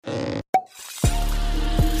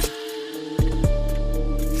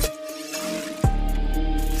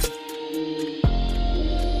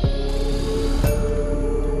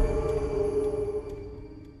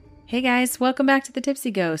Hey guys, welcome back to the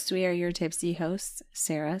Tipsy Ghost. We are your tipsy hosts,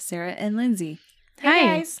 Sarah, and Lindsay. Hey Hi.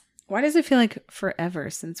 guys. Why does it feel like forever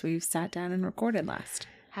since we've sat down and recorded last?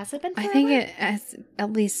 Has it been forever? I think it has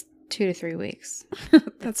at least 2 to 3 weeks.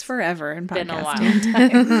 That's forever in been a podcasting while.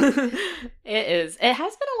 time. It is. It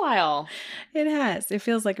has been a while. It has. It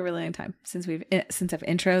feels like a really long time since I've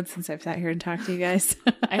introed, since I've sat here and talked to you guys.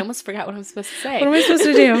 I almost forgot what I'm supposed to say. What am I supposed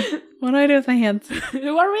to do? What do I do with my hands?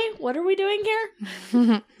 Who are we? What are we doing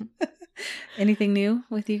here? Anything new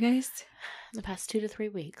with you guys? The past 2 to 3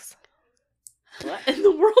 weeks. What in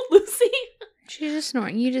the world, Lucy? She's just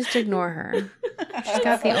snoring. You just ignore her. She's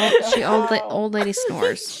got the old lady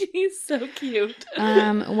snores. She's so cute.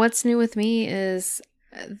 What's new with me is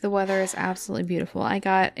the weather is absolutely beautiful. I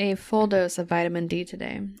got a full dose of vitamin D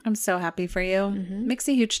today. I'm so happy for you. Mhm. Makes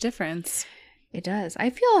a huge difference. It does.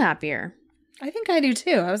 I feel happier. I think I do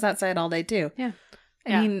too. I was outside all day too. Yeah.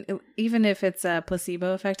 I mean, even if it's a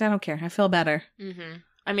placebo effect, I don't care. I feel better. Mm-hmm.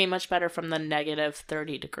 I mean, much better from the negative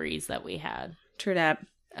 30 degrees that we had True that.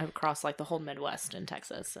 across like the whole Midwest and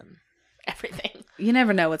Texas and everything. You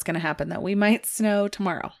never know what's going to happen, though. We might snow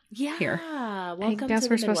tomorrow. Yeah. Here. Welcome I guess to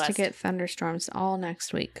we're the supposed to Midwest. get thunderstorms all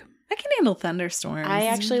next week. I can handle thunderstorms. I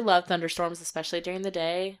actually love thunderstorms, especially during the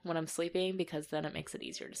day when I'm sleeping, because then it makes it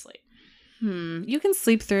easier to sleep. You can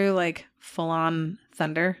sleep through like full-on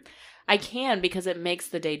thunder. I can, because it makes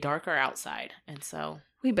the day darker outside. And so,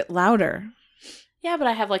 Wait, but louder. yeah, but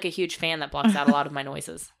I have like a huge fan that blocks out a lot of my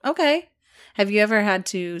noises. Okay. Have you ever had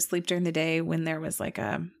to sleep during the day when there was like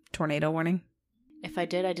a tornado warning? If I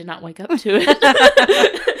did, I did not wake up to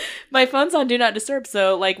it. My phone's on Do Not Disturb,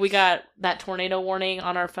 so like we got that tornado warning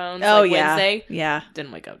on our phones Wednesday. Yeah.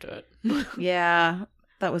 Didn't wake up to it. Yeah.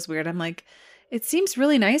 That was weird. I'm like, it seems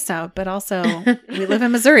really nice out, but also we live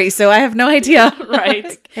in Missouri, so I have no idea.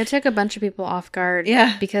 Right. It took a bunch of people off guard.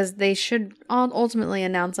 Yeah. Because they should ultimately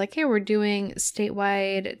announce, like, hey, we're doing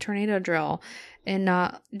statewide tornado drill, and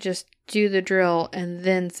not just do the drill and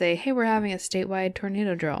then say, hey, we're having a statewide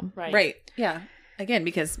tornado drill. Right. Yeah. Again,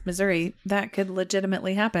 because Missouri, that could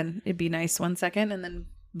legitimately happen. It'd be nice 1 second and then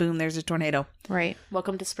boom, there's a tornado. Right.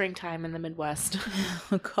 Welcome to springtime in the Midwest.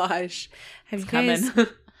 Oh gosh. Have It's you guys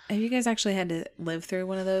coming. have you guys actually had to live through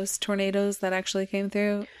one of those tornadoes that actually came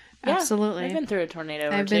through? Yeah, Absolutely. I've been through a tornado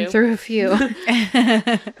or I've two. been through a few.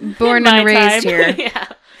 In Born my and raised time. here. Yeah.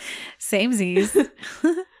 Samesies.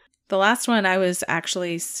 The last one I was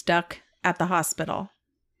actually stuck at the hospital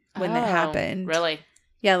when it Oh, happened. Really?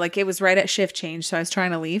 Yeah, like it was right at shift change, so I was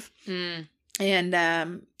trying to leave. Mm.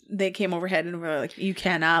 And they came overhead and were like, you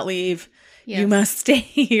cannot leave. Yes. You must stay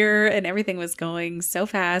here. And everything was going so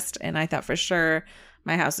fast. And I thought for sure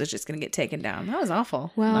my house was just going to get taken down. That was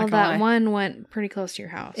awful. Well, Not gonna that lie. one went pretty close to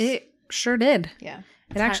your house. It sure did. Yeah.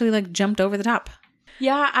 It actually like jumped over the top.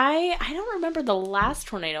 Yeah, I don't remember the last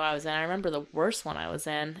tornado I was in. I remember the worst one I was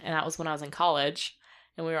in, and that was when I was in college,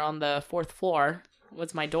 and we were on the 4th floor.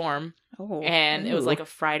 Was my dorm, Oh, and it was like a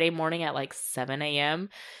Friday morning at like 7 a.m.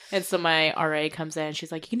 And so my RA comes in, and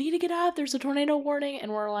she's like, "You need to get up. There's a tornado warning."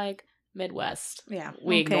 And we're like, Midwest. yeah.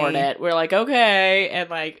 We ignored it. We're like, okay, and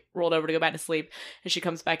like rolled over to go back to sleep. And she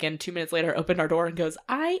comes back in 2 minutes later, opened our door, and goes,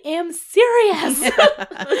 "I am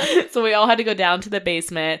serious." So we all had to go down to the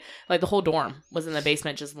basement. Like the whole dorm was in the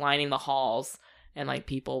basement, just lining the halls, and like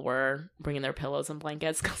people were bringing their pillows and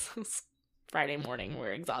blankets because it was Friday morning. We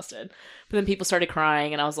were exhausted, but then people started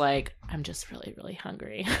crying, and I was like, "I'm just really, really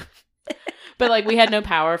hungry." But like we had no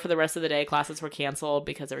power for the rest of the day. Classes were canceled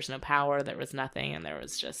because there was no power. There was nothing, and it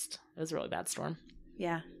was a really bad storm.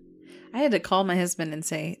 Yeah. I had to call my husband and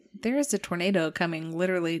say, there is a tornado coming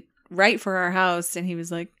literally right for our house. And he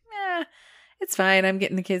was like, it's fine. I'm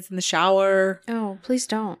getting the kids in the shower. Oh, please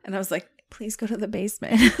don't. And I was like, please go to the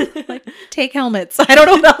basement. Like, take helmets. I don't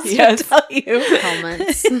know what else Yes. to tell you.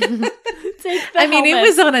 Helmets. Take the I mean, it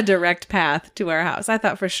helmets. was on a direct path to our house. I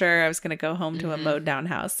thought for sure I was going to go home to a mowed down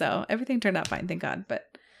house. So everything turned out fine, thank God. But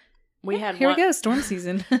We had here one, we go, storm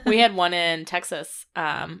season. we had one in Texas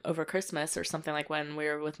over Christmas or something, like when we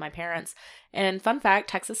were with my parents. And fun fact,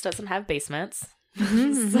 Texas doesn't have basements.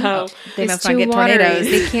 So They It's must not too get watery. tornadoes.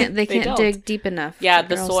 They can't don't. dig deep enough. yeah, to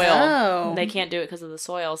the drill soil. stuff. Oh. They can't do it because of the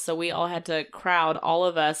soil. So we all had to all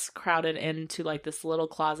of us crowded into like this little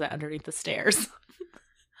closet underneath the stairs.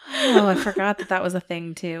 Oh, I forgot that was a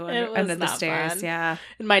thing too. It was Under the not stairs. fun. Yeah.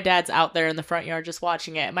 And my dad's out there in the front yard just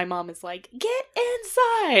watching it. My mom is like, "Get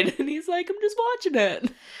inside." And he's like, "I'm just watching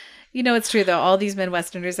it." You know, it's true though. All these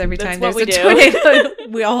Midwesterners, every That's time what there's a we do. tornado,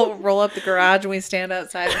 we all roll up the garage and we stand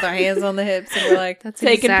outside with our hands on the hips and we're like, That's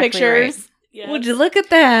Taking exactly pictures. right. Yes. Would you look at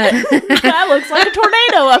that? That looks like a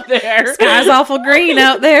tornado up there. Sky's awful green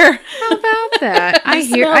out there. How about that? I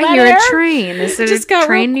hear smell that a air? train. Is it Just a got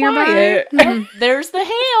train real nearby? quiet. Mhm. There's the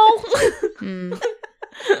hail. Mm.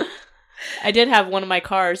 I did have one of my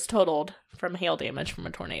cars totaled from hail damage from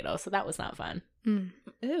a tornado, so that was not fun. Mm.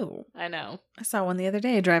 Ew. I know. I saw one the other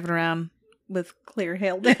day driving around with clear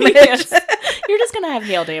hail damage. Yes. You're just going to have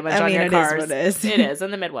hail damage on your it cars. is what it is. It is.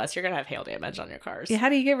 In the Midwest, you're going to have hail damage on your cars. Yeah, how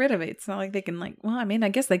do you get rid of it? It's not like they can I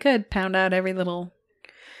guess they could pound out every little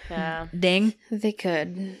Yeah. ding. They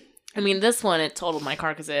could. I mean, this one, it totaled my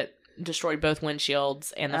car because it destroyed both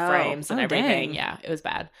windshields and the frames and everything. Dang. Yeah, it was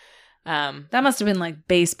bad. That must have been like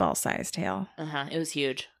baseball-sized hail It was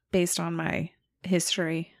huge. based on my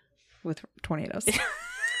history with tornadoes.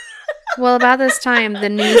 Well, about this time, the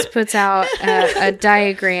news puts out a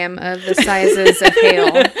diagram of the sizes of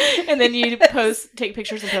hail. And then you take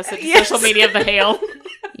pictures and post it to Yes. social media of the hail.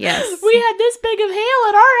 Yes. We had this big of hail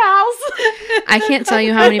at our house. I can't tell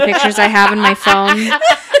you how many pictures I have in my phone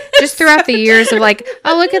just throughout the years of like,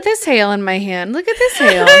 oh, look at this hail in my hand. Look at this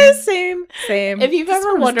hail. Same. If you've This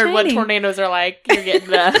ever one was wondered what tiny. tornadoes are like, you're getting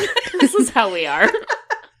this is how we are.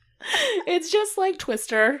 It's just like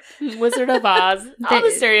Twister, Wizard of Oz. All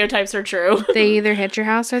the stereotypes are true. They either hit your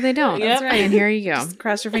house or they don't. Yep. That's right. And here you go. Just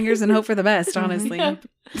cross your fingers and hope for the best, honestly. Yep.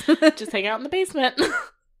 Just hang out in the basement.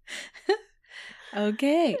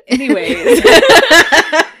 Okay. Anyways.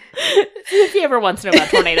 If you ever want to know about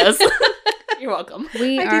tornadoes, you're welcome.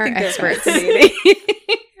 We I do are think they're experts. fascinating.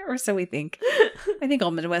 Or so we think. I think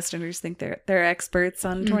all Midwesterners think they're experts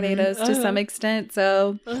on tornadoes to some extent.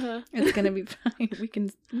 So it's gonna be fine. We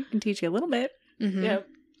can teach you a little bit Mhm. Yep.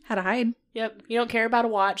 how to hide. Yep. You don't care about a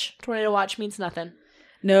watch. Tornado watch means nothing.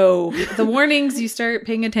 No, the warnings, you start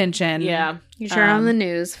paying attention. Yeah. You turn on the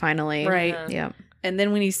news finally. Right. Yep. And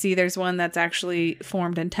then when you see there's one that's actually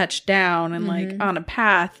formed and touched down and like on a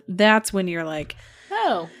path, that's when you're like,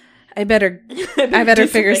 Oh. I better Do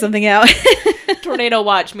figure something out. Tornado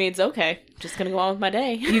watch means okay. Just gonna go on with my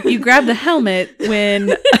day. You grab the helmet when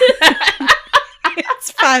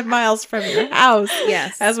it's 5 miles from your house.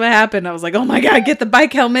 Yes. That's what happened. I was like, oh my God, get the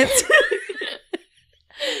bike helmets.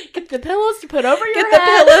 Get the pillows to put over your Get the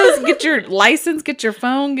head. pillows, get your license, get your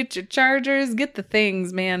phone, get your chargers, get the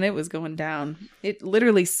things, man. It was going down. It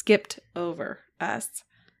literally skipped over us.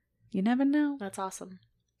 You never know. That's awesome.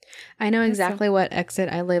 I know exactly what exit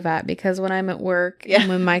I live at because when I'm at work Yeah. and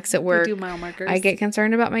when Mike's at We work, do mile markers. I get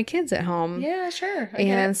concerned about my kids at home. Yeah, sure. I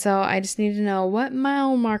get And it. so I just need to know what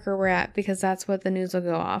mile marker we're at because that's what the news will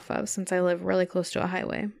go off of since I live really close to a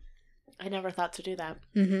highway. I never thought to do that.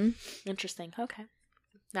 Mm-hmm. Interesting. Okay.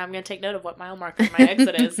 Now I'm going to take note of what mile marker my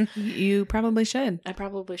exit is. You probably should. I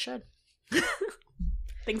probably should.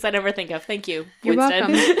 Things I never think of. Thank you. You're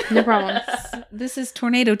Winston. welcome. No problem. This is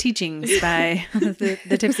Tornado Teachings by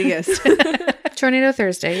the Tipsy Ghost. Tornado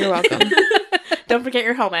Thursday. You're welcome. Don't forget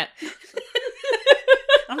your helmet.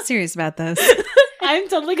 I'm serious about this. I'm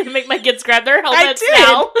totally going to make my kids grab their helmets did.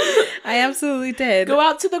 now. I absolutely did. Go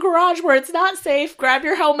out to the garage where it's not safe, grab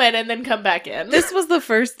your helmet, and then come back in. This was the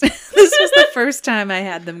first time I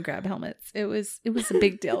had them grab helmets. It was a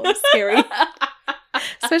big deal. It was scary.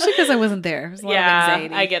 Especially because I wasn't there. It was a lot of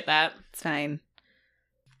anxiety. I get that. It's fine.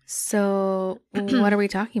 So, what are we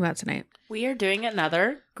talking about tonight? We are doing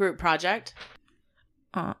another group project.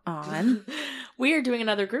 On. We are doing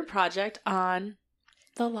another group project on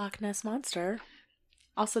the Loch Ness Monster,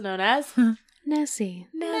 also known as Nessie.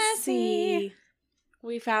 Nessie.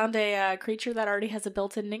 We found a creature that already has a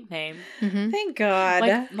built-in nickname, Mm-hmm. Thank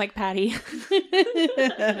God. like Patty.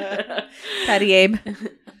 Patty Abe.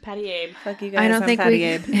 Patty Abe. Fuck you guys. I don't I'm think Patty we.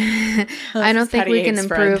 Abe. I don't think Patty we can Abe's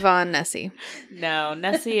improve friend. on Nessie. No,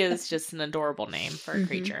 Nessie is just an adorable name for a Mhm.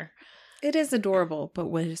 creature. It is adorable, but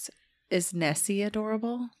is Nessie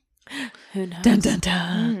adorable? Who knows? Dun dun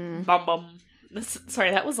dun. Mm. Bum bum.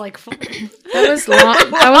 Sorry, that was like That was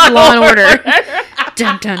Law and Order.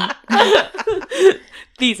 Dun dun.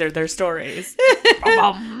 These are their stories.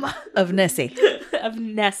 Bum, bum. Of Nessie. Of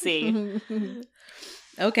Nessie.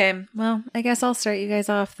 Okay, well, I guess I'll start you guys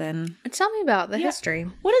off then. Tell me about the Yeah. history.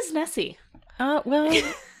 What is Nessie? Well,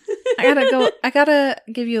 I gotta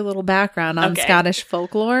give you a little background on Okay. Scottish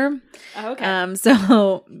folklore. Oh, okay.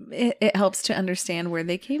 So it helps to understand where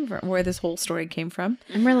they came from, where this whole story came from.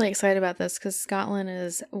 I'm really excited about this because Scotland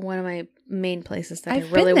is one of main places that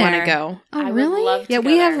I've I really been want to there. go. Oh, I would really? love to Yeah, go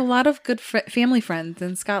we have there. a lot of good family friends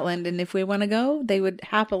in Scotland, and if we want to go, they would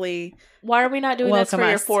happily. Why are we not doing this for Welcome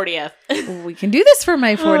your us. 40th? We can do this for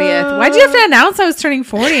my 40th. Why'd you have to announce I was turning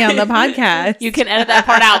 40 on the podcast? You can edit that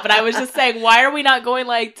part out, but I was just saying, why are we not going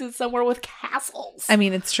like to somewhere with castles? I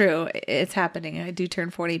mean, it's true. It's happening. I do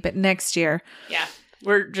turn 40, but next year. Yeah.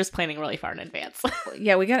 We're just planning really far in advance.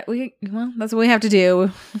 Yeah, well, that's what we have to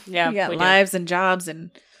do. Yeah. We got we do. lives and jobs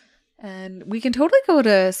and we can totally go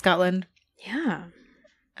to Scotland. Yeah.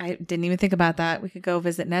 I didn't even think about that. We could go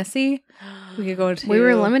visit Nessie. We could go to. We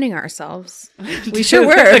were limiting ourselves. We sure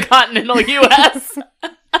were. The continental U.S.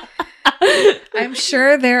 I'm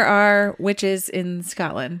sure there are witches in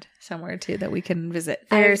Scotland somewhere too that we can visit.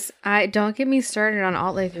 I don't get me started on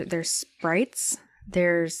all like there's sprites.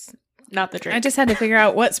 There's Not the drink. I just had to figure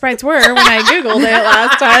out what sprites were when I Googled it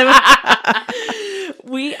last time.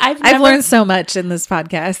 I've learned so much in this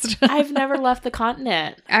podcast. I've never left the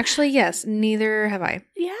continent. actually yes, neither have I.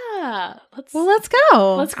 Yeah. Let's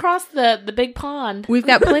go. Let's cross the big pond. We've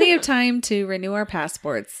got plenty of time to renew our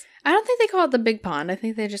passports. I don't think they call it the big pond. I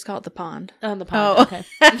think they just call it the pond. On the pond. Oh. Okay.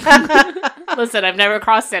 Listen, I've never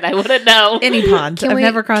crossed it. I wouldn't know. Any pond. I've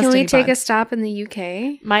never crossed Can we any take pond. a stop in the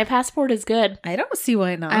UK? My passport is good. I don't see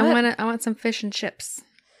why not. I want some fish and chips.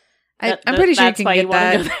 I'm pretty sure you That's can why get you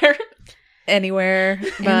wanna that go there. anywhere,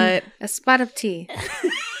 but A spot of tea.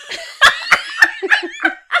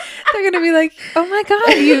 they're gonna be like, "Oh my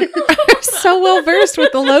god, you are so well versed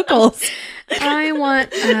with the locals." I want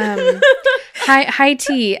high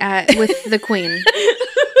tea with the queen.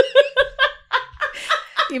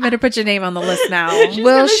 You better put your name on the list now.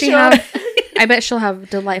 Will she show up. have? I bet she'll have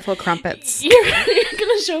delightful crumpets. You're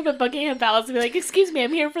gonna show up at Buckingham Palace and be like, "Excuse me,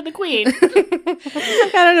 I'm here for the Queen." I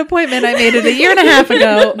got an appointment I made it a year and a half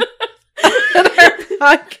ago.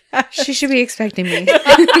 She should be expecting me. We're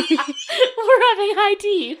having high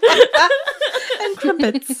tea And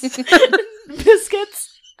crumpets,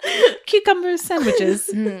 biscuits. cucumber sandwiches.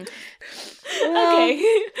 Mm.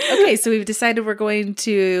 Okay. So we've decided we're going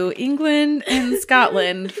to England and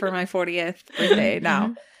Scotland for my 40th birthday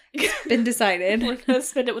now. It's been decided. We're gonna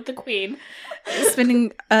spend it with the Queen.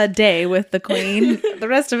 Spending a day with the Queen. The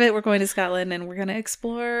rest of it, we're going to Scotland and we're going to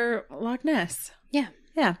explore Loch Ness. Yeah.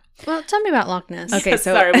 Yeah. Well, tell me about Loch Ness. Okay,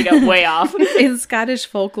 so sorry, we got way off. in Scottish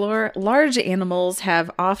folklore, large animals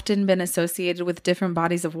have often been associated with different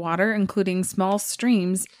bodies of water, including small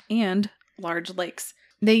streams and large lakes.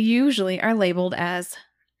 They usually are labeled as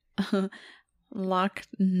Loch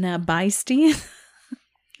Nabisty.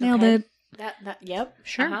 Nailed Okay. it. Yep.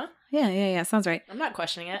 Sure. Uh-huh. Yeah. Sounds right. I'm not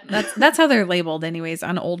questioning it. That's how they're labeled, anyways,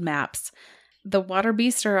 on old maps. The water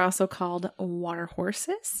beasts are also called water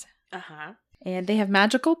horses. Uh-huh. And they have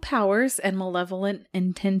magical powers and malevolent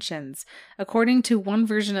intentions. According to one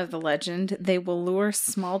version of the legend, they will lure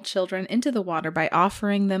small children into the water by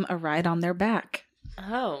offering them a ride on their back.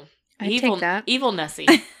 Oh. I'd take that. Evil Nessie.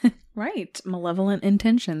 Right. Malevolent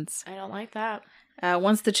intentions. I don't like that.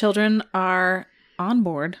 Once the children are on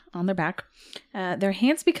board, on their back, their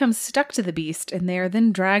hands become stuck to the beast and they are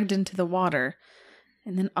then dragged into the water.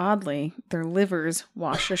 And then, oddly, their livers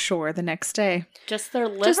wash ashore the next day. Just their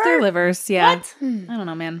liver? Just their livers, yeah. What? I don't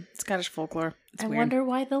know, man. Scottish folklore. It's I weird. wonder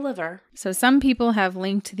why the liver. So some people have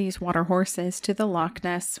linked these water horses to the Loch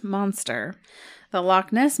Ness Monster. The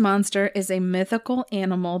Loch Ness Monster is a mythical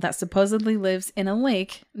animal that supposedly lives in a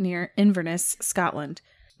lake near Inverness, Scotland.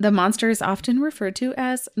 The monster is often referred to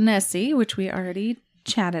as Nessie, which we already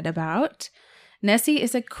chatted about. Nessie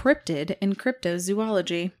is a cryptid in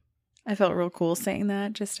cryptozoology. I felt real cool saying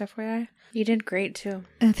that, just FYI. You did great too.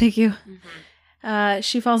 Thank you. Mm-hmm.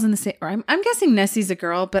 She falls in the same... I'm guessing Nessie's a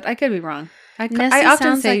girl, but I could be wrong. Nessie I often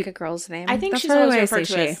sounds say... like a girl's name. I think That's she's probably always why I referred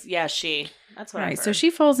say to she. as... she. That's what I Right, heard. so she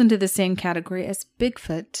falls into the same category as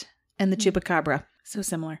Bigfoot and the Chupacabra. So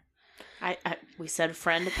similar. We said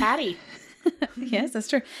friend Patty. Yes, that's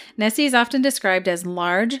true. Nessie is often described as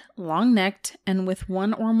large, long-necked, and with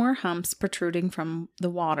one or more humps protruding from the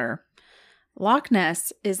water. Loch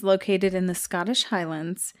Ness is located in the Scottish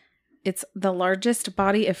Highlands. It's the largest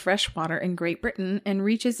body of fresh water in Great Britain and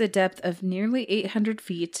reaches a depth of nearly 800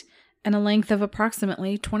 feet and a length of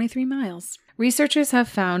approximately 23 miles. Researchers have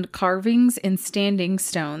found carvings in standing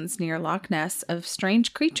stones near Loch Ness of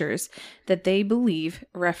strange creatures that they believe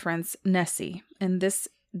reference Nessie, and this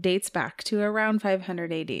dates back to around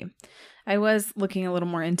 500 AD. I was looking a little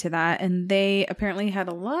more into that, and they apparently had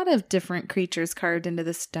a lot of different creatures carved into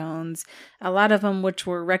the stones, a lot of them which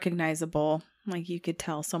were recognizable. Like you could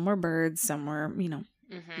tell some were birds, some were,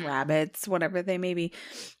 rabbits, whatever they may be.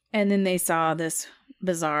 And then they saw this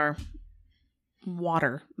bizarre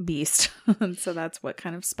water beast. And so that's what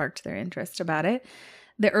kind of sparked their interest about it.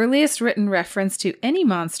 The earliest written reference to any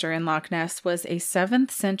monster in Loch Ness was a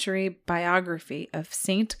 7th century biography of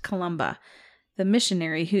Saint Columba, the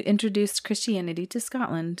missionary who introduced Christianity to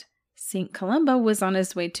Scotland. Saint Columba was on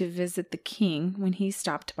his way to visit the king when he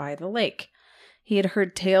stopped by the lake. He had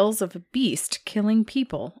heard tales of a beast killing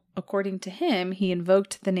people. According to him, he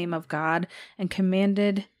invoked the name of God and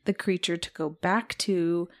commanded the creature to go back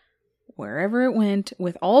to wherever it went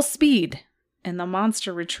with all speed, and the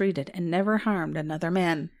monster retreated and never harmed another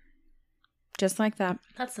man. Just like that.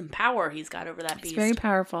 That's some power he's got over that beast. It's very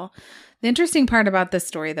powerful. The interesting part about this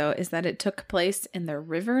story, though, is that it took place in the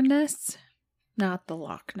River Ness, not the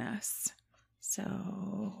Loch Ness.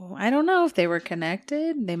 So I don't know if they were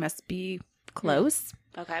connected. They must be close.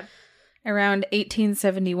 Okay. Around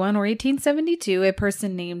 1871 or 1872, a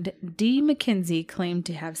person named D. Mackenzie claimed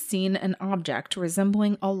to have seen an object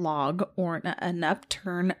resembling a log or an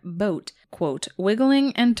upturned boat, quote,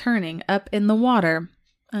 wiggling and turning up in the water,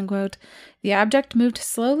 unquote. The object moved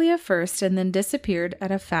slowly at first and then disappeared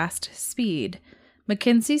at a fast speed.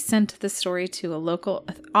 Mackenzie sent the story to a local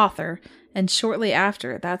author, and shortly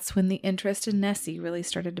after, that's when the interest in Nessie really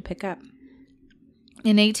started to pick up.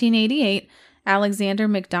 In 1888, Alexander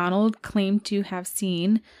MacDonald claimed to have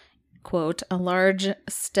seen, quote, a large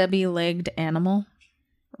stubby-legged animal.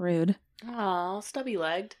 Rude. Oh,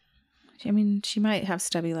 stubby-legged. I mean, she might have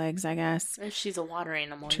stubby legs, I guess. If she's a water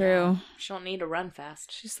animal. True. Yeah. She don't need to run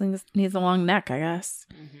fast. She needs a long neck, I guess.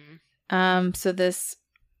 Mm-hmm. So this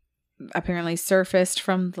apparently surfaced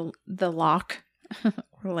from the loch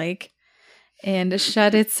or lake and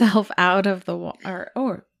shut itself out of the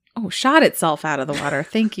water. Shot itself out of the water.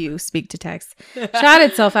 Thank you, speak to text. Shot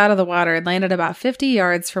itself out of the water and landed about 50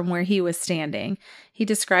 yards from where he was standing. He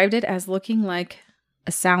described it as looking like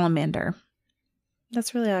a salamander.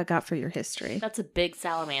 That's really all I got for your history. That's a big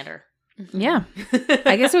salamander. Yeah.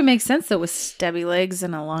 I guess it would make sense, though, with stubby legs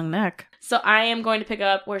and a long neck. So I am going to pick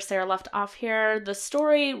up where Sarah left off here. The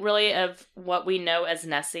story, really, of what we know as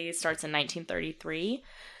Nessie starts in 1933.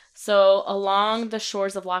 So along the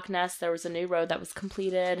shores of Loch Ness, there was a new road that was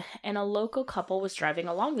completed, and a local couple was driving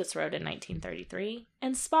along this road in 1933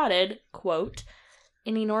 and spotted, quote,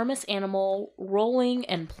 an enormous animal rolling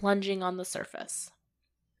and plunging on the surface.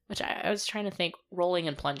 Which I was trying to think, rolling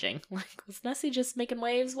and plunging. Like, was Nessie just making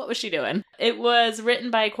waves? What was she doing? It was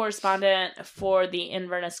written by a correspondent for the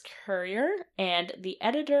Inverness Courier, and the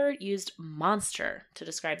editor used monster to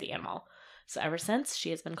describe the animal. So ever since, she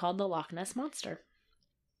has been called the Loch Ness Monster.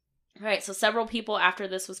 All right, so several people after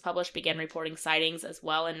this was published began reporting sightings as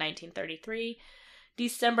well in 1933.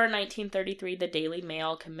 December 1933, the Daily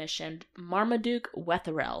Mail commissioned Marmaduke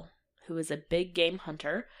Wetherell, who is a big game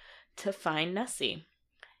hunter, to find Nessie.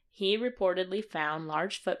 He reportedly found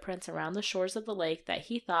large footprints around the shores of the lake that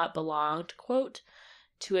he thought belonged, quote,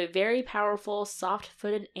 to a very powerful,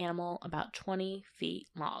 soft-footed animal about 20 feet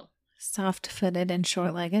long. Soft-footed and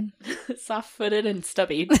short-legged. Soft-footed and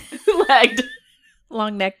stubby-legged.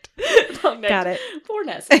 Long-necked. Long-necked. Got it. Poor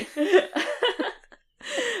Nessie.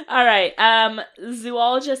 All right.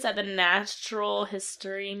 Zoologist at the Natural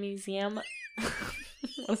History Museum.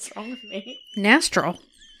 What's wrong with me? Natural.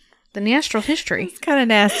 The natural history. It's kind of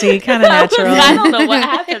nasty, kind of natural. I don't know what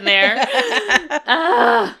happened there.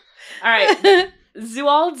 All right.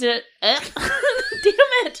 Zoologist. Damn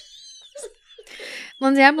it.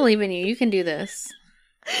 Lindsay, I believe in you. You can do this.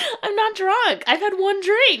 I'm not drunk. I've had one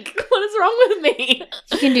drink. What is wrong with me?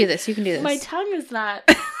 You can do this. You can do this. My tongue is not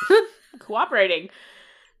cooperating.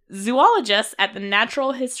 Zoologists at the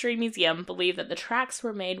Natural History Museum believe that the tracks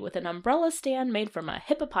were made with an umbrella stand made from a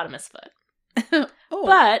hippopotamus foot. Oh,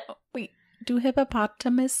 but wait, do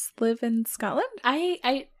hippopotamus live in Scotland?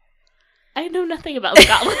 I know nothing about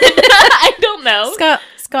Scotland. I don't know.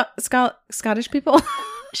 Scottish people?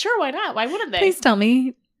 Sure, why not? Why wouldn't they? Please tell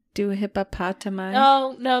me. Do hippopotami?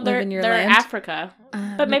 Oh, no, they're in your they're land? Africa.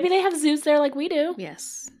 But maybe they have zoos there like we do.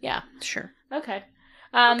 Yes. Yeah. Sure. Okay.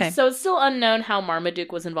 Okay. So it's still unknown how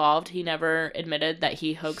Marmaduke was involved. He never admitted that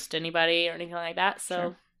he hoaxed anybody or anything like that. So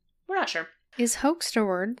Sure. We're not sure. Is hoaxed a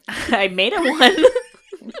word? I made it one.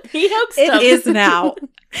 He hoaxed him. It is now.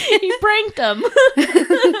 He pranked him.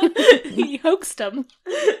 He hoaxed him.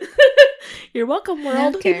 You're welcome,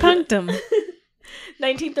 world. Okay. He punked him.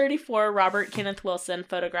 1934, Robert Kenneth Wilson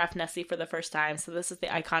photographed Nessie for the first time. So this is the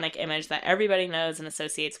iconic image that everybody knows and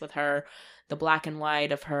associates with her. The black and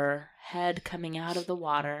white of her head coming out of the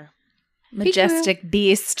water. Majestic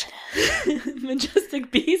beast.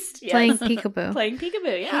 Majestic beast. Yes. Playing peekaboo. Playing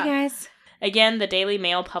peekaboo, yeah. Hey, guys. Again, the Daily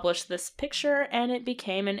Mail published this picture, and it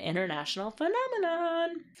became an international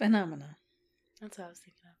phenomenon. Phenomenon. That's what I was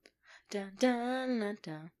thinking of. Dun, dun, dun,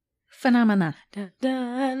 dun. Phenomena. Dun,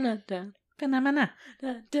 dun, dun, dun. Phenomena.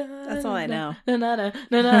 Dun, dun, That's all I know. dun, dun, dun,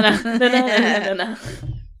 dun, dun, dun, dun, dun, dun, dun.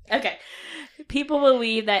 Okay. People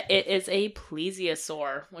believe that it is a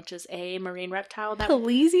plesiosaur, which is a marine reptile that...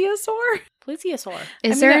 Plesiosaur? Plesiosaur.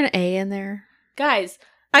 Is there an A in there? Guys,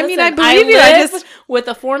 I mean, listen, I believe you. I I live just... with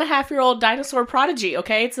a 4.5-year-old dinosaur prodigy,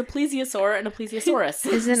 okay? It's a plesiosaur and a plesiosaurus.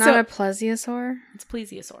 Is it not a plesiosaur? It's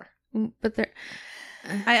plesiosaur. But there...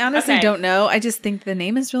 I honestly Okay. don't know. I just think the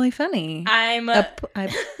name is really funny. I'm I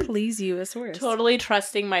plesiosaurus. totally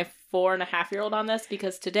trusting my 4.5-year-old on this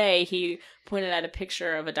because today he pointed at a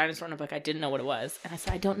picture of a dinosaur in a book. I didn't know what it was. And I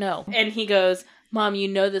said, I don't know. And he goes, Mom, you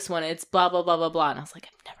know this one. It's blah, blah, blah, blah, blah. And I was like,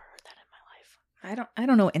 I've never heard that in my life. I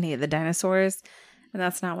don't know any of the dinosaurs. And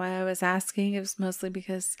that's not why I was asking. It was mostly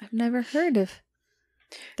because I've never heard of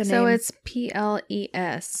the name. So it's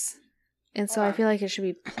Ples. And so I feel like it should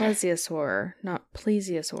be plesiosaur, not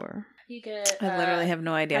plesiosaur. You get, I literally have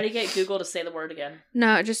no idea. How do you get Google to say the word again?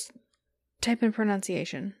 No, just type in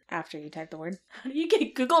pronunciation. After you type the word. How do you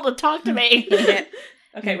get Google to talk to me?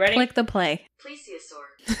 Okay, ready? Click the play.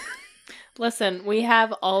 Plesiosaur. Listen, we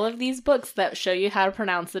have all of these books that show you how to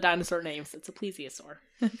pronounce the dinosaur names. It's a plesiosaur.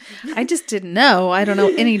 I just didn't know. I don't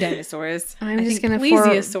know any dinosaurs. I'm I just think gonna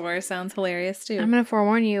plesiosaur sounds hilarious too. I'm going to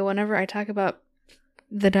forewarn you, whenever I talk about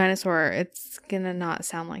the dinosaur, it's going to not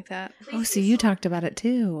sound like that. Oh, so you talked about it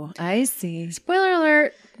too. I see. Spoiler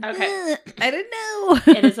alert. Okay. I didn't know.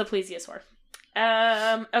 It is a plesiosaur.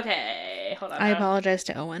 Okay. Hold on. I apologize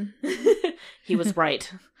to Owen. He was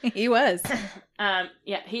right. He was.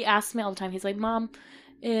 Yeah, he asks me all the time. He's like, Mom,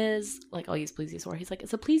 I'll use plesiosaur. He's like,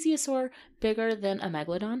 is a plesiosaur bigger than a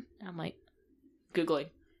megalodon? I'm like, Googling.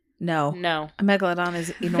 No. No. A megalodon is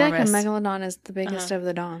I feel like a enormous. megalodon is the biggest Uh-huh. of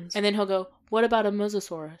the dons. And then he'll go, what about a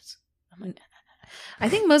mosasaurus? I'm like, I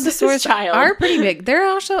think This mosasaurs child. are pretty big. They're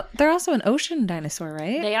also an ocean dinosaur,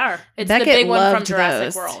 right? they are. It's Beckett the big one from loved Jurassic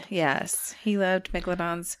those. World. Yes, he loved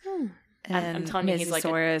megalodons Hmm. and I'm telling you, he's like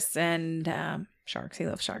mosasaurus and sharks. He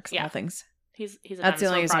loves sharks. Yeah. All things. He's a That's the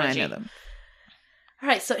only reason dinosaur why I prodigy. know them. All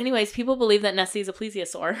right, so anyways, people believe that Nessie's a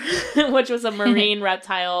plesiosaur, which was a marine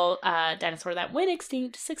reptile dinosaur that went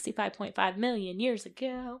extinct 65.5 million years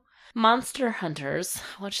ago. Monster hunters,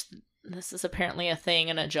 which this is apparently a thing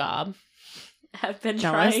and a job, have been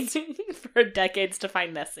Jealous? trying for decades to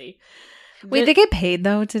find Nessie. Wait, they get paid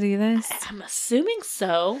though to do this? I'm assuming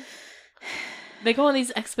so. They go on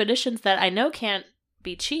these expeditions that I know can't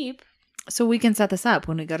be cheap. So we can set this up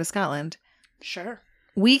when we go to Scotland. Sure.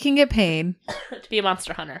 We can get paid To be a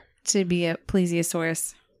monster hunter. to be a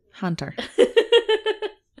plesiosaurus hunter.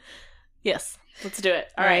 Yes, let's do it.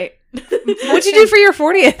 All All right. What'd you do for your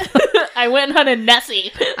 40th? I went and hunted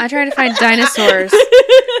Nessie. I tried to find dinosaurs.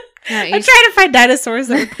 Yeah, I'm trying to find dinosaurs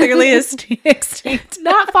that were clearly extinct.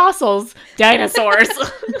 Not fossils, dinosaurs.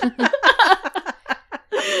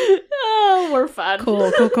 Oh, we're fun.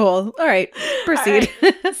 Cool. All right, proceed.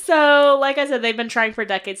 All right. So, like I said, they've been trying for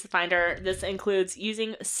decades to find her. This includes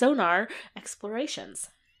using sonar explorations.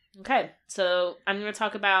 Okay, so I'm going to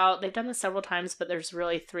talk about, they've done this several times, but there's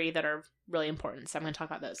really 3 that are really important, so I'm going to talk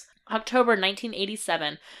about those. October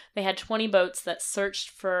 1987, they had 20 boats that searched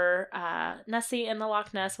for Nessie in the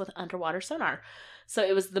Loch Ness with underwater sonar. So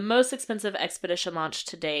it was the most expensive expedition launch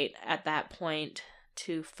to date at that point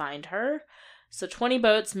to find her. So 20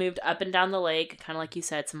 boats moved up and down the lake, kind of like you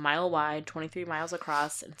said, it's a mile wide, 23 miles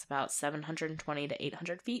across, and it's about 720 to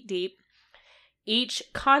 800 feet deep. Each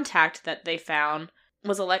contact that they found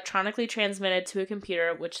was electronically transmitted to a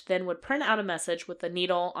computer, which then would print out a message with a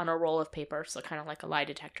needle on a roll of paper, so kind of like a lie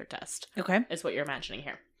detector test, Okay, is what you're imagining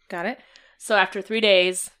here. got it. So after 3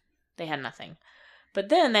 days, they had nothing. But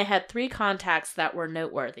then they had 3 contacts that were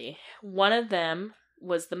noteworthy. One of them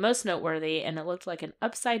was the most noteworthy, and it looked like an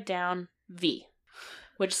upside-down V,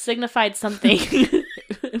 which signified something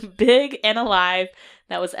big and alive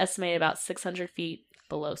that was estimated about 600 feet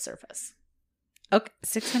below surface. Okay,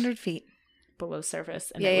 600 feet. Below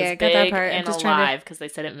surface. And Yeah, it was I big got that part. I'm and just trying to- alive because they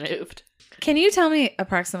said it moved. Can you tell me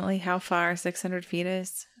approximately how far 600 feet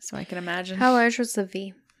is so I can imagine? How large was the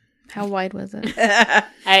V? How wide was it?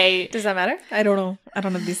 Does that matter? I don't know. I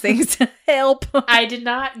don't know these things. Help. I did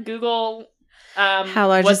not Google How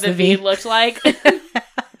large what is the the V V? looked like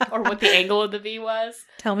or what the angle of the V was.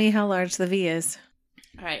 Tell me how large the V is.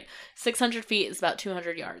 All right. 600 feet is about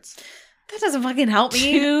 200 yards. That doesn't fucking help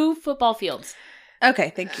me. 2 football fields.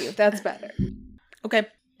 Okay, thank you. That's better. Okay.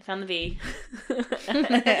 I found the V.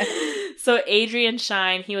 So Adrian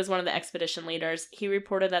Shine, he was one of the expedition leaders. He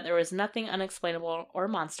reported that there was nothing unexplainable or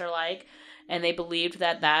monster-like, and they believed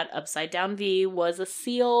that that upside-down V was a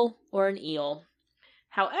seal or an eel.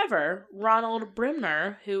 However, Ronald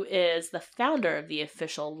Brimner, who is the founder of the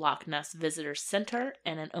official Loch Ness Visitor Center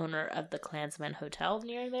and an owner of the Clansman Hotel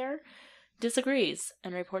near there, disagrees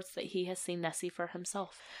and reports that he has seen Nessie for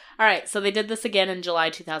himself. All right, so they did this again in July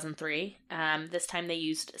 2003. This time they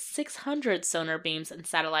used 600 sonar beams and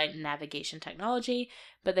satellite navigation technology,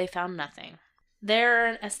 but they found nothing. There are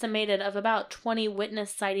an estimated of about 20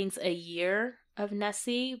 witness sightings a year of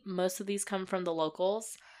Nessie. Most of these come from the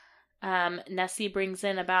locals. Nessie brings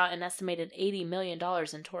in about an estimated $80 million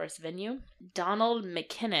in tourist venue. Donald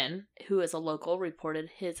McKinnon, who is a local, reported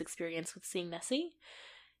his experience with seeing Nessie.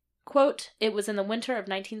 Quote, "It was in the winter of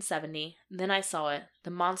 1970. Then I saw it,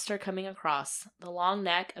 the monster coming across, the long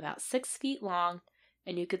neck about 6 feet long,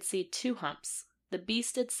 and you could see 2 humps. The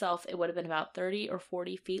beast itself, it would have been about 30 or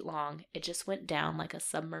 40 feet long. It just went down like a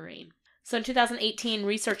submarine." So in 2018,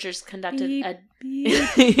 researchers conducted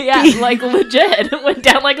yeah, like legit, went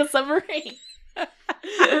down like a submarine.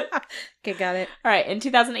 Okay, got it. All right, in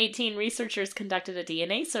 2018, researchers conducted a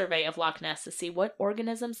DNA survey of Loch Ness to see what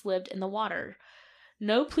organisms lived in the water.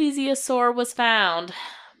 No plesiosaur was found,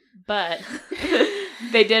 but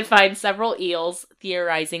they did find several eels,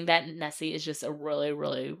 theorizing that Nessie is just a really,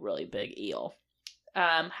 really, really big eel.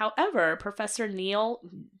 However, Professor Neil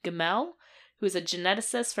Gamel, who is a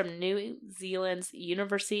geneticist from New Zealand's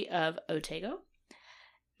University of Otago,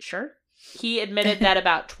 sure, he admitted that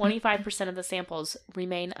about 25% of the samples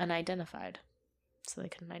remain unidentified. So they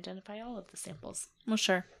couldn't identify all of the samples. Well,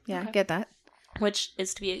 sure. Yeah, Okay. get that. Which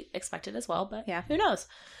is to be expected as well, but Yeah. who knows?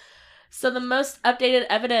 So the most updated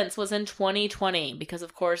evidence was in 2020 because,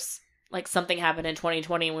 of course, like something happened in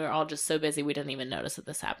 2020 and we were all just so busy we didn't even notice that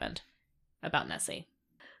this happened about Nessie.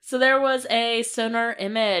 So there was a sonar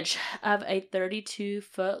image of a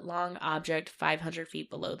 32-foot-long object 500 feet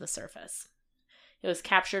below the surface. It was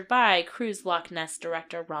captured by Cruise Loch Ness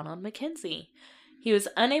director Ronald McKenzie. He was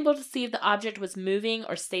unable to see if the object was moving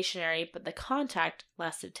or stationary, but the contact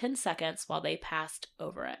lasted 10 seconds while they passed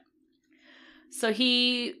over it. So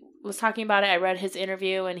he was talking about it. I read his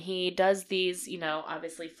interview, and he does these,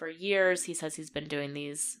 obviously for years. He says he's been doing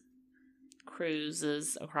these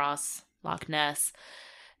cruises across Loch Ness.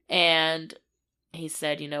 And he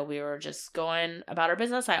said, we were just going about our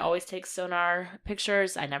business. I always take sonar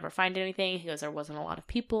pictures. I never find anything. He goes, there wasn't a lot of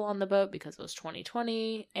people on the boat because it was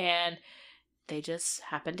 2020. And they just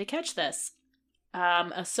happened to catch this.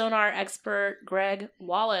 A sonar expert, Greg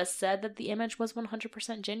Wallace, said that the image was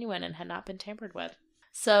 100% genuine and had not been tampered with.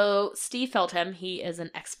 So Steve Feltham, he is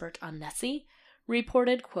an expert on Nessie,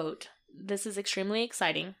 reported, quote, "This is extremely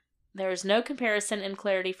exciting. There is no comparison in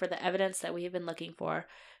clarity for the evidence that we have been looking for,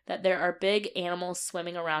 that there are big animals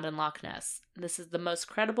swimming around in Loch Ness. This is the most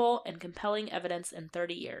credible and compelling evidence in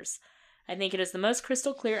 30 years. I think it is the most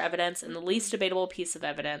crystal clear evidence and the least debatable piece of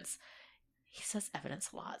evidence." He says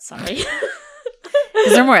evidence a lot, sorry.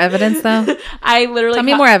 Is there more evidence, though? I literally Tell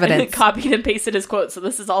me more evidence. Copied and pasted his quote, so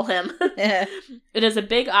this is all him. Yeah. It is a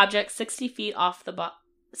big object 60 feet off the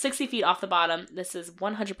bottom. This is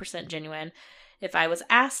 100% genuine. If I was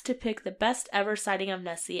asked to pick the best ever sighting of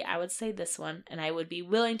Nessie, I would say this one, and I would be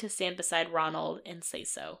willing to stand beside Ronald and say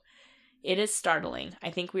so. It is startling. I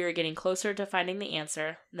think we are getting closer to finding the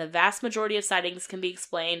answer. The vast majority of sightings can be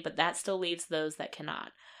explained, but that still leaves those that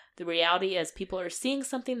cannot. The reality is people are seeing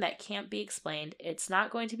something that can't be explained. It's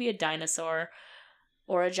not going to be a dinosaur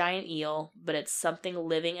or a giant eel, but it's something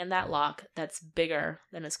living in that loch that's bigger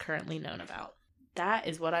than is currently known about. That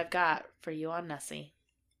is what I've got for you on Nessie.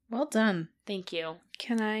 Well done. Thank you.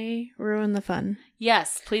 Can I ruin the fun?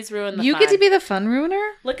 Yes, please ruin the fun. You get to be the fun ruiner?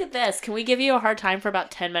 Look at this. Can we give you a hard time for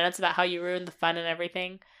about 10 minutes about how you ruined the fun and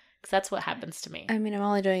everything? Because that's what happens to me. I mean, I'm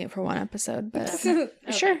only doing it for one episode, but Okay.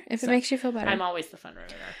 sure, if it makes you feel better. I'm always the fun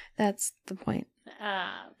ruiner. That's the point.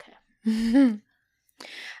 Okay.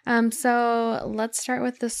 So let's start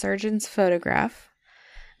with the surgeon's photograph.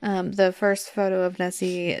 The first photo of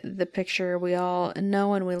Nessie, the picture we all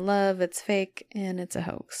know and we love, it's fake and it's a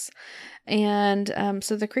hoax. And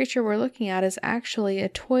so the creature we're looking at is actually a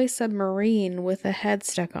toy submarine with a head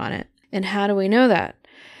stuck on it. And how do we know that?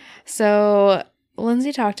 So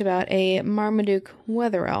Lindsay talked about a Marmaduke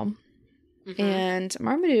Weatherell. Mm-hmm. And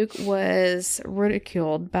Marmaduke was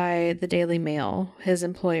ridiculed by the Daily Mail, his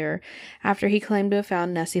employer, after he claimed to have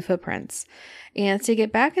found Nessie footprints. And to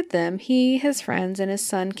get back at them, he, his friends, and his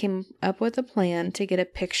son came up with a plan to get a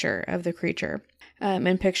picture of the creature.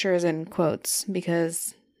 And picture is in quotes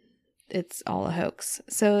because it's all a hoax.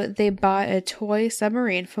 So they bought a toy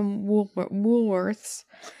submarine from Woolworths.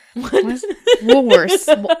 What? Woolworths.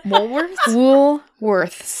 Woolworths?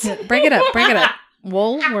 Woolworths. Break it up. Break it up.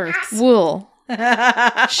 Woolworths. Wool.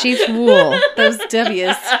 Sheep's wool. Those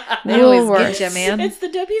W's. They always Woolworths. get you, man. It's the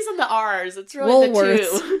W's and the R's. It's really the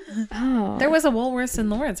Woolworths. two. Oh. There was a Woolworths in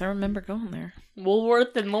Lawrence. I remember going there.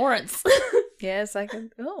 Woolworth and Lawrence. Yes, I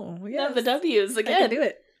can. Oh, yeah. No, the W's I again. can do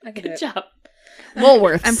it. I can do Good it. job.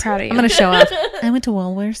 Woolworths. I'm proud of you. I'm going to show off. I went to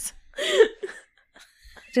Woolworths.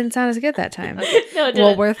 Didn't sound as good that time. No, it didn't.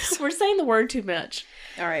 Woolworths. We're saying the word too much.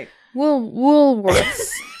 All right.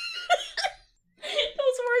 Woolworths. It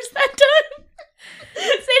was worse that time.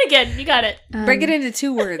 Say it again. You got it. Break it into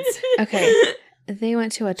 2 words. Okay. They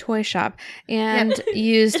went to a toy shop and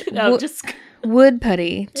used No, just wood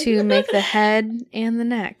putty to make the head and the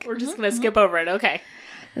neck. we're just gonna skip over it. Okay.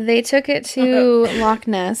 They took it to Loch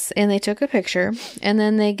Ness and they took a picture, and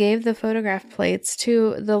then they gave the photograph plates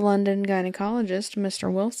to the London gynecologist, Mr.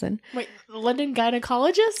 Wilson. Wait, the London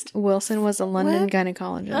gynecologist? Wilson was a London What?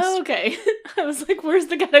 gynecologist. Oh, okay. I was like, where's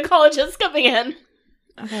the gynecologist coming in?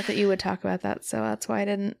 I thought that you would talk about that, so that's why I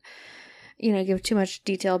didn't, give too much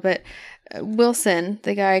detail. But Wilson,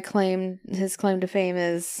 the guy his claim to fame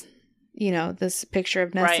is, this picture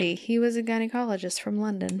of Nessie. Right. He was a gynecologist from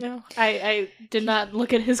London. No, I did not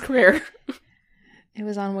look at his career. It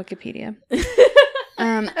was on Wikipedia.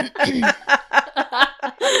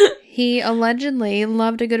 He allegedly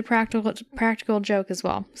loved a good practical joke as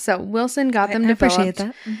well. So Wilson got them I developed, appreciate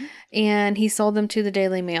that. Mm-hmm. and he sold them to the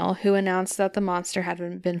Daily Mail, who announced that the monster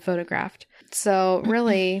had been photographed. So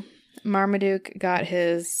really, Marmaduke got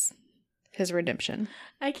his redemption.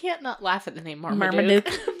 I can't not laugh at the name Marmaduke.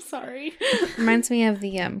 Marmaduke. I'm sorry. Reminds me of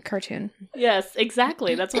the cartoon. Yes,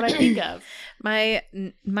 exactly. That's what I think of. My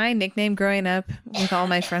nickname growing up with all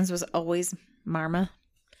my friends was always Marma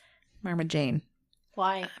Jane.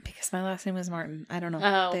 Why? Because my last name was Martin. I don't know.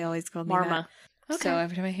 Oh, They always called me Marma. that. Okay. So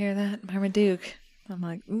every time I hear that, Marmaduke, I'm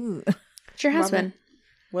like, ooh. It's your husband.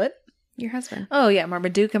 What? Your husband. Oh, yeah,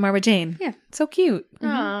 Marmaduke and Marma Jane. Yeah. So cute.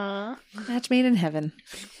 Aww. Match made in heaven.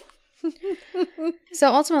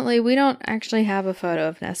 So ultimately, we don't actually have a photo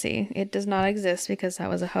of Nessie. It does not exist because that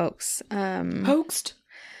was a hoax. Hoaxed.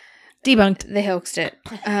 Debunked. They hoaxed it,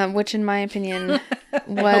 which in my opinion Hoaxed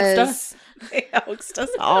was... us. They hoaxed us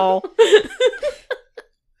all.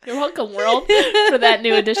 You're welcome, world, for that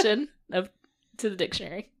new addition to the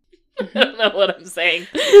dictionary. I don't know what I'm saying.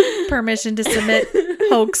 Permission to submit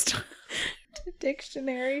hoaxed to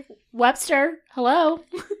dictionary. Webster, hello.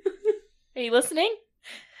 Are you listening?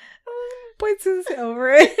 Points is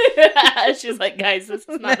over it. She's like, guys, this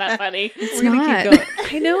is not that funny. It's We're gonna not. keep going.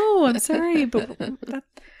 I know. I'm sorry, but that's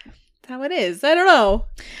how it is. I don't know.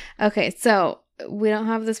 Okay, so we don't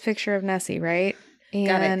have this picture of Nessie, right? Got it.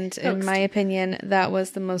 And in Hoaxed. my opinion, that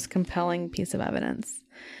was the most compelling piece of evidence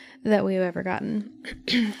that we've ever gotten.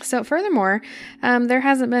 So furthermore, there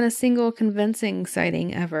hasn't been a single convincing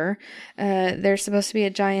sighting ever. There's supposed to be a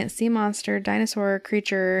giant sea monster dinosaur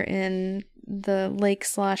creature in the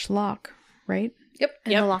lake/loch, right? Yep.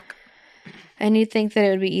 In the lock. And you'd think that it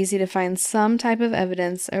would be easy to find some type of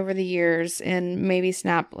evidence over the years and maybe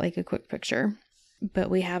snap like a quick picture. But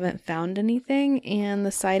we haven't found anything, and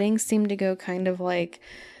the sightings seem to go kind of like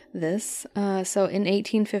this. So in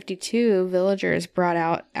 1852, villagers brought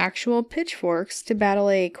out actual pitchforks to battle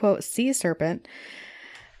a, quote, sea serpent,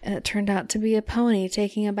 and it turned out to be a pony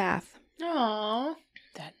taking a bath. Aww.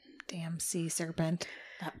 That damn sea serpent.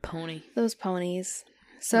 That pony. Those ponies.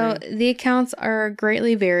 So the accounts are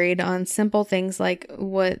greatly varied on simple things like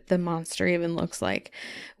what the monster even looks like,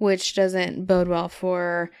 which doesn't bode well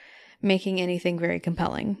for making anything very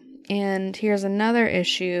compelling. And here's another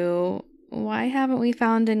issue. Why haven't we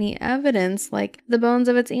found any evidence like the bones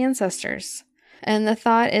of its ancestors? And the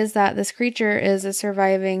thought is that this creature is a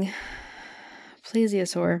surviving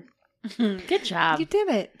plesiosaur. Good job. You did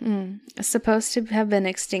it. Supposed to have been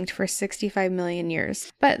extinct for 65 million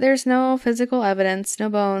years. But there's no physical evidence, no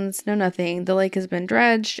bones, no nothing. The lake has been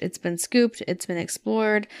dredged, it's been scooped, it's been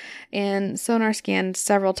explored, and sonar scanned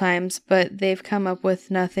several times, but they've come up with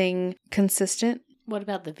nothing consistent. What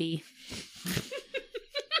about the V?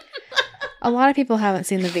 A lot of people haven't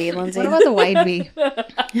seen the V, Lindsay. What about the wide V?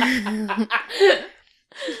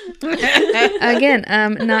 Again,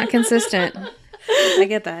 not consistent. I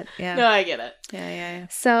get that. Yeah. No, I get it. Yeah.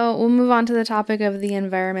 So we'll move on to the topic of the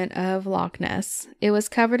environment of Loch Ness. It was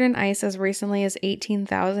covered in ice as recently as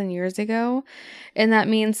 18,000 years ago, and that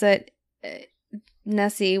means that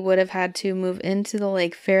Nessie would have had to move into the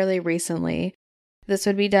lake fairly recently. This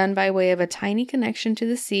would be done by way of a tiny connection to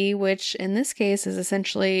the sea, which in this case is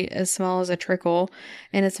essentially as small as a trickle,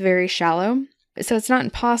 and it's very shallow. So it's not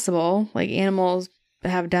impossible, like animals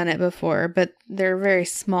have done it before, but they're very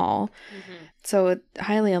small. Mm-hmm. So it's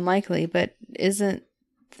highly unlikely, but isn't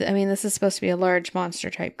this is supposed to be a large monster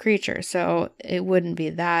type creature, so it wouldn't be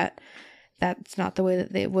that. That's not the way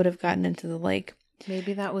that they would have gotten into the lake.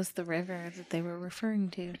 Maybe that was the river that they were referring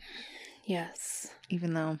to. Yes.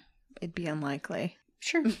 Even though it'd be unlikely.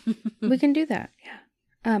 Sure. We can do that.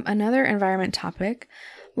 Yeah. Another environment topic.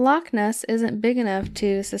 Loch Ness isn't big enough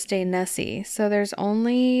to sustain Nessie. So there's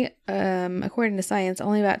only, according to science,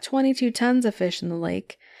 only about 22 tons of fish in the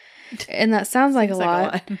lake. And that sounds like a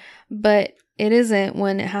lot. But it isn't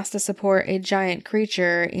when it has to support a giant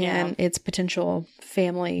creature and its potential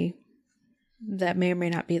family that may or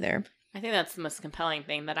may not be there. I think that's the most compelling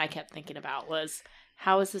thing that I kept thinking about was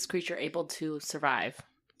how is this creature able to survive?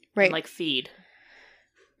 Right. And, like, feed.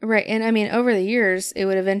 Right. And I mean, over the years, it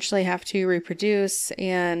would eventually have to reproduce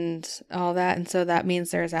and all that. And so that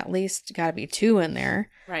means there's at least got to be 2 in there.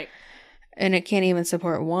 Right. And it can't even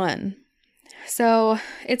support 1. So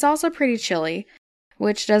it's also pretty chilly,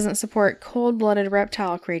 which doesn't support cold-blooded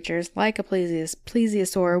reptile creatures like a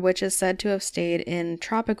plesiosaur, which is said to have stayed in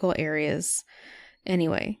tropical areas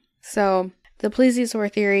anyway. So the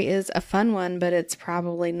plesiosaur theory is a fun one, but it's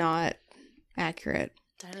probably not accurate.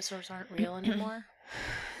 Dinosaurs aren't real anymore?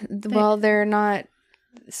 Well, they're not.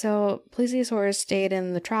 So plesiosaurs stayed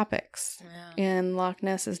in the tropics, and Loch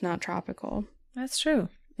Ness is not tropical. That's true.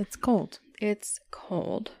 It's cold. It's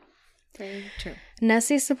cold. Very true.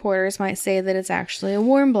 Nessie supporters might say that it's actually a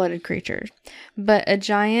warm-blooded creature, but a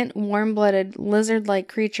giant warm-blooded lizard-like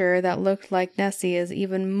creature that looked like Nessie is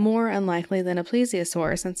even more unlikely than a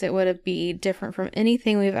plesiosaur, since it would be different from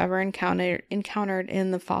anything we've ever encountered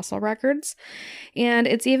in the fossil records. And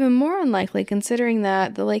it's even more unlikely considering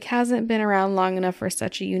that the lake hasn't been around long enough for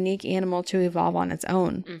such a unique animal to evolve on its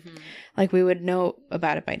own. Mm-hmm. Like we would know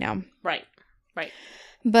about it by now. Right. Right.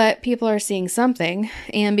 But people are seeing something,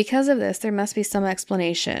 and because of this, there must be some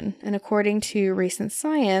explanation. And according to recent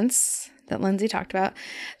science that Lindsay talked about,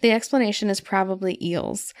 the explanation is probably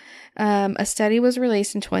eels. A study was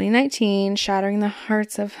released in 2019, shattering the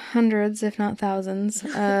hearts of hundreds, if not thousands,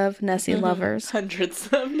 of Nessie lovers. Hundreds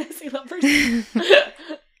of Nessie lovers?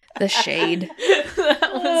 The shade.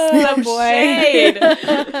 That was the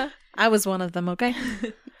shade. I was one of them, okay?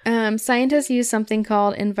 Scientists use something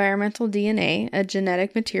called environmental DNA, a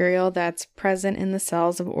genetic material that's present in the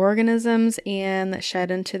cells of organisms and that shed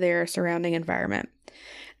into their surrounding environment.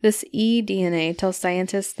 This eDNA tells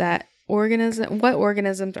scientists that what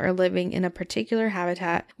organisms are living in a particular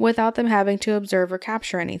habitat without them having to observe or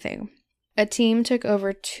capture anything. A team took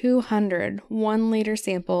over 200 1-liter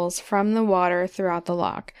samples from the water throughout the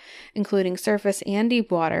loch, including surface and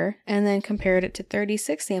deep water, and then compared it to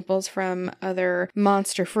 36 samples from other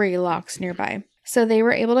monster-free lochs nearby. So they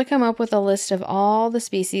were able to come up with a list of all the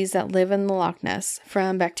species that live in the Loch Ness,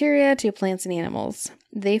 from bacteria to plants and animals.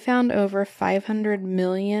 They found over 500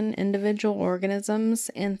 million individual organisms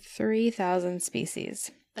and 3,000 species.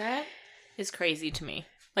 That is crazy to me.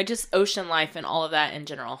 Like, just ocean life and all of that in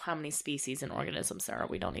general. How many species and organisms there are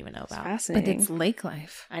we don't even know about. It's fascinating. But it's lake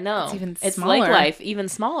life. I know. It's even it's smaller. lake life, even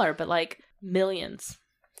smaller, but like millions.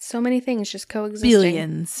 So many things just coexisting.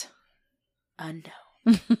 Billions. I know.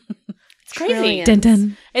 It's crazy. Trillions. Dun,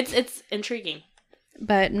 dun. It's intriguing.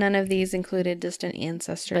 But none of these included distant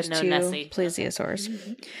ancestors But no to Nessie. plesiosaurs.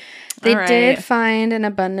 Mm-hmm. They All right. did find an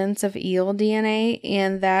abundance of eel DNA,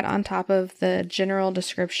 and that on top of the general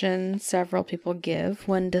description several people give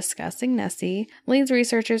when discussing Nessie, leads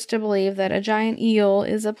researchers to believe that a giant eel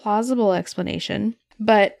is a plausible explanation.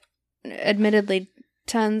 But admittedly,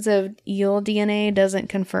 tons of eel DNA doesn't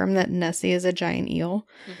confirm that Nessie is a giant eel.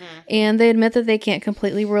 Mm-hmm. And they admit that they can't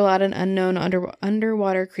completely rule out an unknown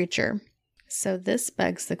underwater creature. So this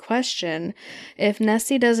begs the question, if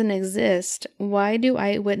Nessie doesn't exist, why do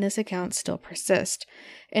eyewitness accounts still persist?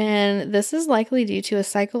 And this is likely due to a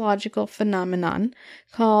psychological phenomenon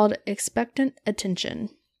called expectant attention.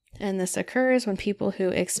 And this occurs when people who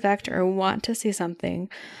expect or want to see something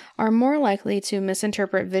are more likely to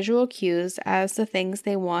misinterpret visual cues as the things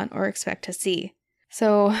they want or expect to see.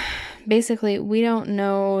 So basically, we don't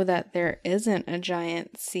know that there isn't a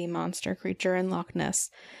giant sea monster creature in Loch Ness.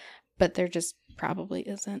 But there just probably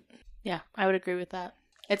isn't. Yeah, I would agree with that.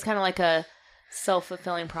 It's kind of like a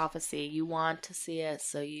self-fulfilling prophecy. You want to see it,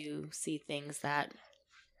 so you see things that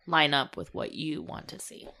line up with what you want to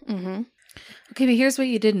see. Mm-hmm. Okay, but here's what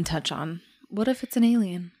you didn't touch on. What if it's an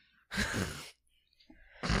alien?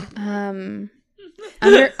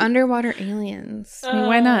 Underwater aliens. I mean,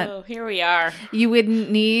 why not? Oh, here we are. You wouldn't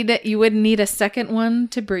need a second one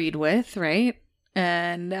to breed with, right?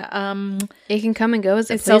 And it can come and go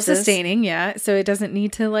as it's pleases. self-sustaining, yeah. So it doesn't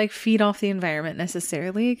need to like feed off the environment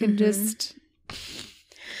necessarily. It can just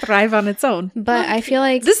thrive on its own. But I feel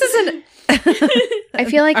like this isn't I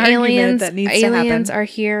feel like argument that needs to aliens happen. are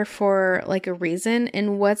here for like a reason.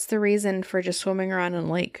 And what's the reason for just swimming around in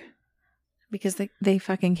a lake? Because they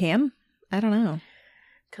fucking can. I don't know.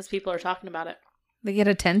 Because people are talking about it. They get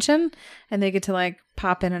attention and they get to like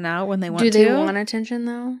pop in and out when they want to. Do they want attention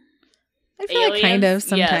though? I feel like kind of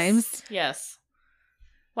sometimes. Yes.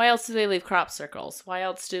 Why else do they leave crop circles? Why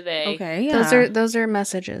else do they? Okay, yeah. Those are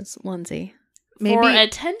messages, Lindsay. For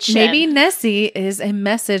attention. Maybe Nessie is a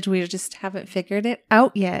message. We just haven't figured it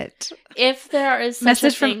out yet. If there is such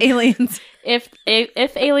message a thing, from aliens. If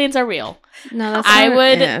aliens are real, No, that's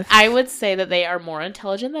I would say that they are more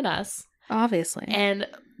intelligent than us, obviously, and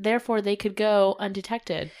therefore they could go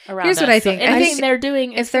undetected around. Here's us. what I think. So anything they're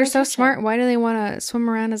doing, if they're so smart, why do they want to swim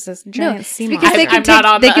around as this giant sea monster? Because they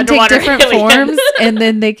can take different forms, and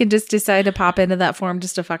then they can just decide to pop into that form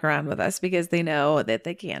just to fuck around with us because they know that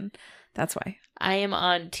they can. That's why. I am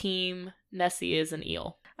on team Nessie is an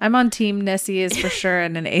eel. I'm on team Nessie is for sure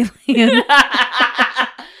and an alien.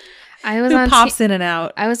 Who pops in and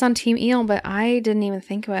out. I was on team eel, but I didn't even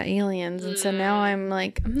think about aliens, and so now I'm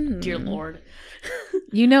like, dear Lord.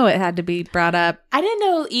 You know it had to be brought up. I didn't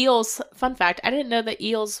know eels. Fun fact: I didn't know that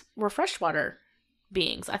eels were freshwater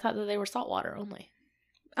beings. I thought that they were saltwater only.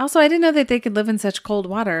 Also, I didn't know that they could live in such cold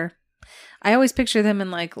water. I always picture them in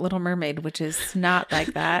like Little Mermaid, which is not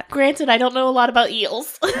like that. Granted, I don't know a lot about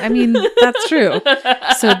eels. I mean, that's true.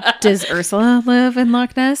 So does Ursula live in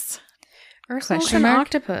Loch Ness? Ursula's an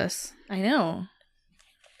octopus. I know.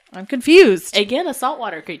 I'm confused. Again, a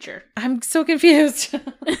saltwater creature. I'm so confused.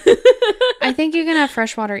 I think you can have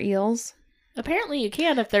freshwater eels. Apparently you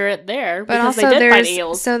can if they're there. But because also they did find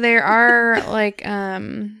eels. So there are like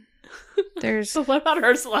there's So what about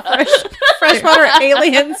Ursula? Freshwater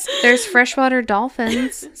aliens. There's freshwater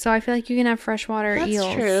dolphins. So I feel like you can have freshwater eels.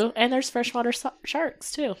 That's true. And there's freshwater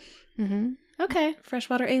sharks too. Mm-hmm. Okay.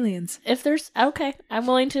 Freshwater aliens. If there's I'm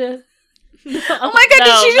willing to. No, oh my god!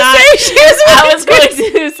 Did she just say she was? I was going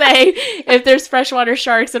to say if there's freshwater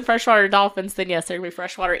sharks and freshwater dolphins, then yes, there can be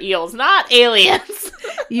freshwater eels, not aliens.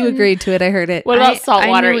 You agreed to it. I heard it. What about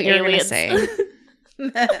saltwater I knew what aliens? You were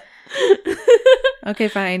gonna say. Okay,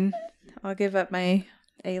 fine. I'll give up my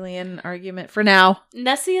alien argument for now.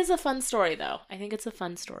 Nessie is a fun story, though. I think it's a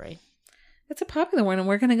fun story. It's a popular one, and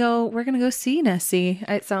we're gonna go see Nessie.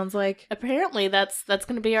 It sounds like. Apparently, that's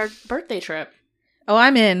gonna be our birthday trip. Oh,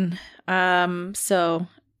 I'm in. So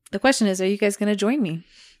the question is, are you guys gonna join me?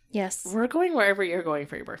 Yes. We're going wherever you're going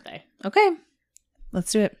for your birthday. Okay.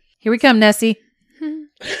 Let's do it. Here we come, Nessie.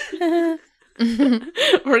 We're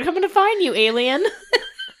coming to find you, alien.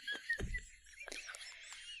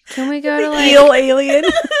 Can we go to like eel alien?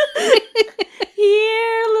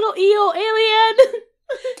 Here, little eel alien.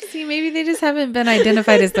 See, maybe they just haven't been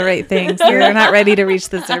identified as the right things. They're not ready to reach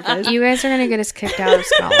the surface. You guys are gonna get us kicked out of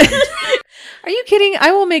Scotland. Are you kidding?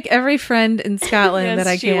 I will make every friend in Scotland Yes, that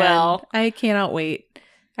I she can. will. I cannot wait.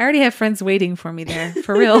 I already have friends waiting for me there.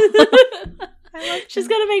 For real. She's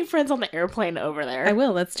gonna make friends on the airplane over there. I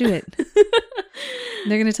will. Let's do it.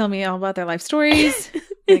 They're going to tell me all about their life stories.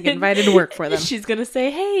 I get invited to work for them. She's gonna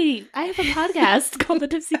say, "Hey, I have a podcast called The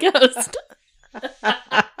Tipsy Ghost."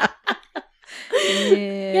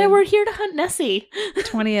 Yeah, we're here to hunt Nessie.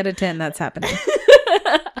 20 out of 10, that's happening.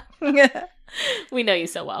 We know you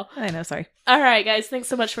so well. I know, sorry. All right, guys. Thanks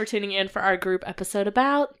so much for tuning in for our group episode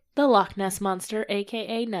about the Loch Ness Monster,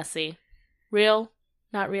 a.k.a. Nessie. Real?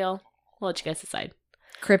 Not real? We'll let you guys decide.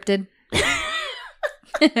 Cryptid.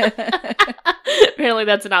 Apparently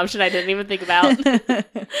that's an option I didn't even think about.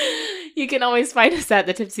 You can always find us at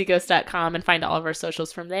thetipsyghost.com and find all of our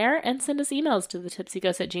socials from there, and send us emails to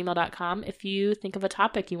thetipsyghost@gmail.com if you think of a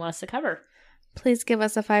topic you want us to cover. Please give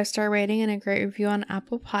us a 5-star rating and a great review on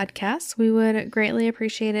Apple Podcasts. We would greatly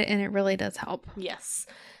appreciate it, and it really does help. Yes.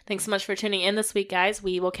 Thanks so much for tuning in this week, guys.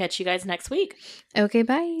 We will catch you guys next week. Okay,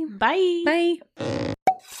 bye. Bye. Bye.